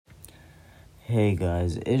Hey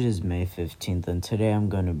guys, it is May 15th and today I'm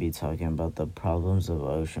going to be talking about the problems of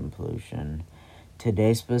ocean pollution.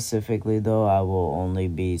 Today specifically though, I will only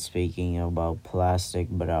be speaking about plastic,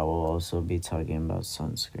 but I will also be talking about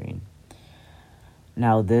sunscreen.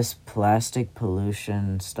 Now this plastic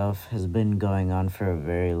pollution stuff has been going on for a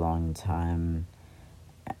very long time,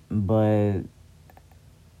 but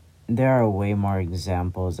there are way more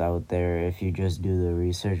examples out there if you just do the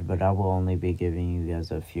research, but I will only be giving you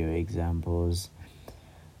guys a few examples.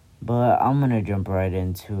 But I'm going to jump right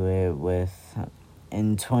into it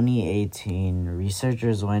in 2018,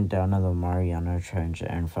 researchers went down to the Mariana Trench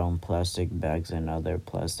and found plastic bags and other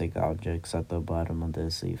plastic objects at the bottom of the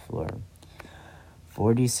seafloor.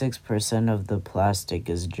 46% of the plastic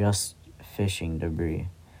is just fishing debris.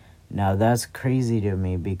 Now that's crazy to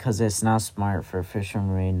me because it's not smart for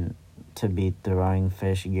fishermen to be throwing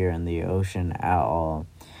fish gear in the ocean at all,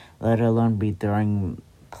 let alone be throwing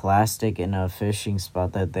plastic in a fishing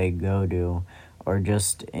spot that they go to, or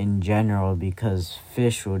just in general, because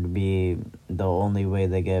fish would be the only way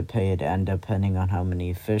they get paid, and depending on how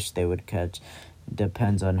many fish they would catch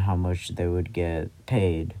depends on how much they would get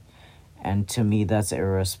paid. And to me, that's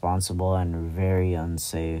irresponsible and very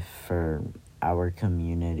unsafe for our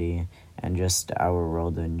community and just our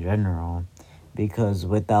world in general, because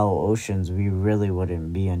without oceans, we really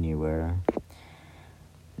wouldn't be anywhere.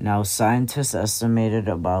 Now, scientists estimated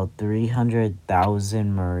about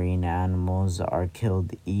 300,000 marine animals are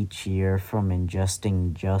killed each year from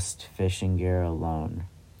ingesting just fishing gear alone.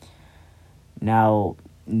 Now,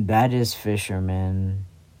 that is fishermen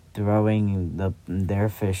throwing their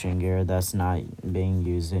fishing gear that's not being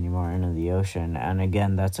used anymore into the ocean. And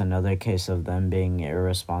again, that's another case of them being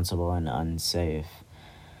irresponsible and unsafe.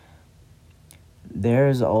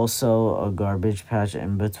 There's also a garbage patch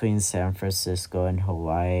in between San Francisco and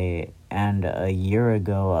Hawaii, and a year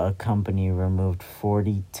ago, a company removed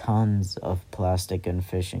 40 tons of plastic and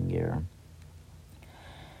fishing gear.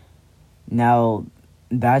 Now,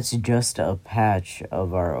 that's just a patch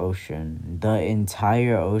of our ocean. The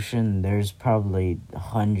entire ocean, there's probably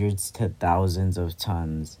hundreds to thousands of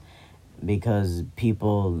tons, because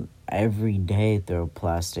people every day throw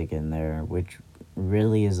plastic in there, which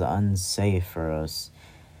really is unsafe for us.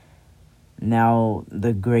 Now,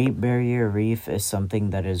 the Great Barrier Reef is something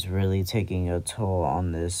that is really taking a toll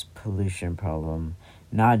on this pollution problem.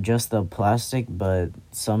 Not just the plastic, but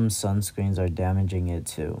some sunscreens are damaging it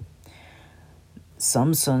too.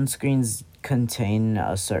 Some sunscreens contain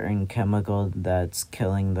a certain chemical that's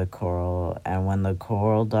killing the coral, and when the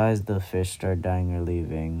coral dies, the fish start dying or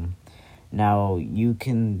leaving. Now,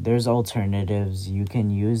 there's alternatives. You can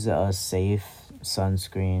use a safe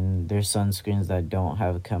sunscreen. There's sunscreens that don't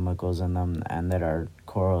have chemicals in them and that are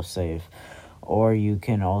coral safe. Or you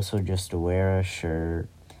can also just wear a shirt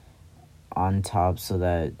on top so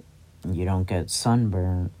that you don't get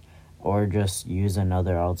sunburned, or just use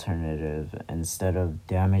another alternative instead of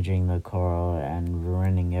damaging the coral and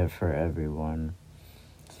ruining it for everyone.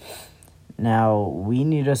 Now, we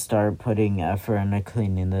need to start putting effort into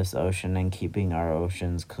cleaning this ocean and keeping our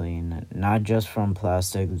oceans clean, not just from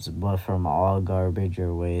plastics, but from all garbage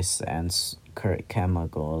or waste and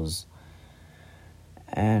chemicals.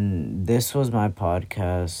 And this was my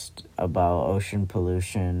podcast about ocean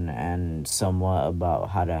pollution and somewhat about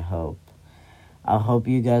how to help. I hope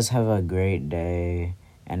you guys have a great day,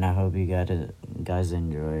 and I hope you guys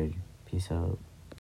enjoyed. Peace out.